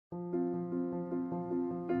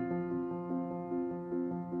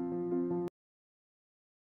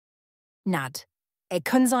NAD, a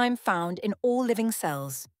coenzyme found in all living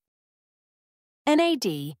cells. NAD,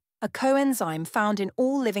 a coenzyme found in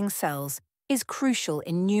all living cells, is crucial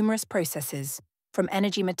in numerous processes, from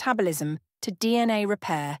energy metabolism to DNA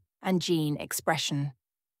repair and gene expression.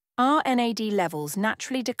 Our NAD levels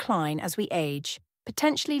naturally decline as we age,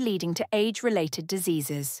 potentially leading to age-related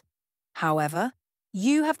diseases. However,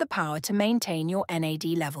 you have the power to maintain your NAD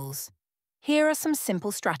levels. Here are some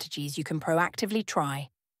simple strategies you can proactively try.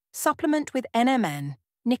 Supplement with NMN,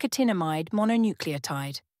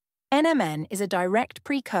 nicotinamide-mononucleotide. NMN is a direct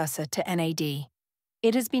precursor to NAD.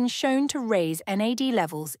 It has been shown to raise NAD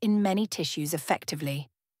levels in many tissues effectively.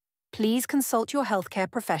 Please consult your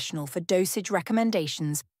healthcare professional for dosage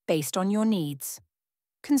recommendations based on your needs.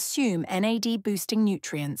 Consume NAD-boosting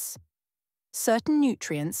nutrients. Certain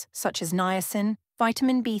nutrients, such as niacin,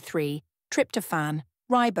 vitamin B3, tryptophan,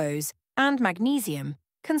 ribose, and magnesium,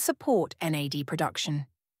 can support NAD production.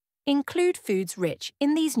 Include foods rich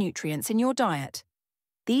in these nutrients in your diet.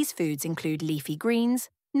 These foods include leafy greens,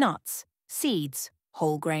 nuts, seeds,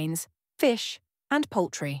 whole grains, fish, and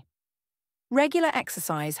poultry. Regular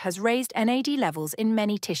exercise has raised NAD levels in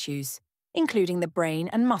many tissues, including the brain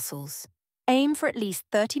and muscles. Aim for at least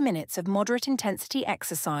 30 minutes of moderate intensity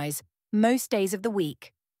exercise most days of the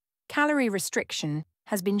week. Calorie restriction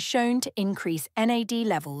has been shown to increase NAD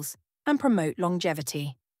levels and promote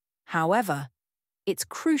longevity. However, it's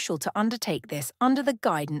crucial to undertake this under the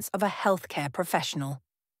guidance of a healthcare professional.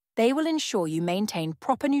 They will ensure you maintain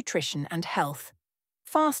proper nutrition and health.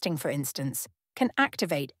 Fasting, for instance, can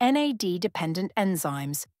activate NAD-dependent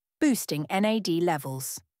enzymes, boosting NAD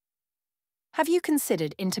levels. Have you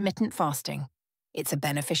considered intermittent fasting? It's a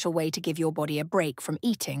beneficial way to give your body a break from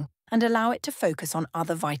eating and allow it to focus on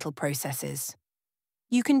other vital processes.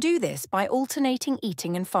 You can do this by alternating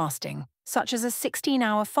eating and fasting, such as a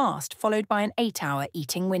 16-hour fast followed by an 8-hour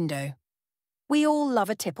eating window. We all love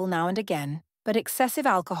a tipple now and again, but excessive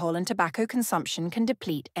alcohol and tobacco consumption can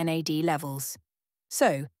deplete NAD levels.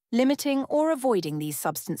 So, limiting or avoiding these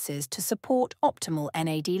substances to support optimal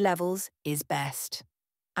NAD levels is best.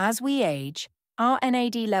 As we age, our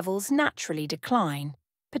NAD levels naturally decline,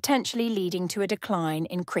 potentially leading to a decline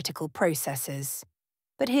in critical processes.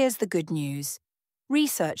 But here's the good news.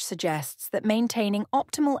 Research suggests that maintaining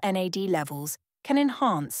optimal NAD levels can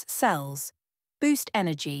enhance cells, boost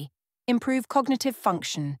energy, improve cognitive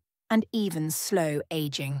function, and even slow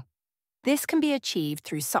aging. This can be achieved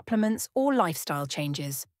through supplements or lifestyle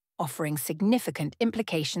changes, offering significant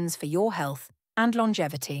implications for your health and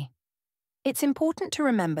longevity. It's important to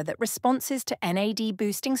remember that responses to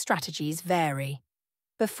NAD-boosting strategies vary.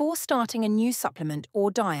 Before starting a new supplement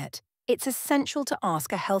or diet, it's essential to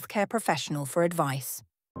ask a healthcare professional for advice.